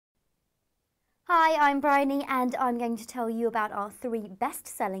Hi, I'm Bryony and I'm going to tell you about our 3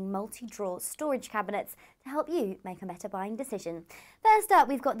 best-selling multi-drawer storage cabinets to help you make a better buying decision. First up,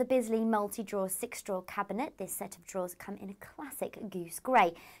 we've got the Bisley Multidrawer 6-drawer cabinet. This set of drawers come in a classic goose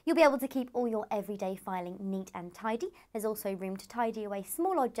grey. You'll be able to keep all your everyday filing neat and tidy. There's also room to tidy away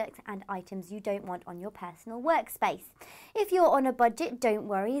small objects and items you don't want on your personal workspace. If you're on a budget, don't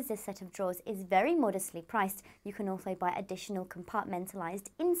worry, as this set of drawers is very modestly priced. You can also buy additional compartmentalised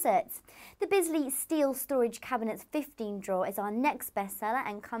inserts. The Bisley Steel storage cabinet's 15-drawer is our next bestseller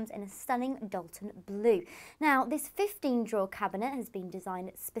and comes in a stunning Doulton Blue. Now, this 15-drawer cabinet has been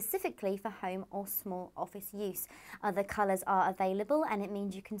designed specifically for home or small office use. Other colours are available, and it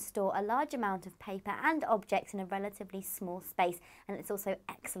means you can store a large amount of paper and objects in a relatively small space, and it's also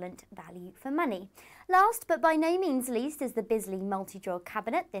excellent value for money. Last but by no means least is the Bisley Multidrawer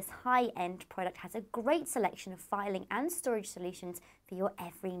cabinet. This high-end product has a great selection of filing and storage solutions for your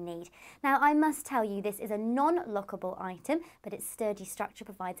every need. Now, I must tell you, this is a non-lockable item, but its sturdy structure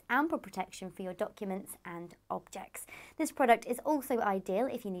provides ample protection for your documents and objects. This product is also ideal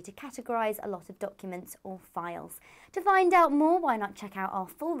if you need to categorise a lot of documents or files. To find out more, why not check out our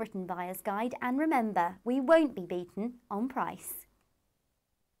full written buyer's guide, and remember, we won't be beaten on price.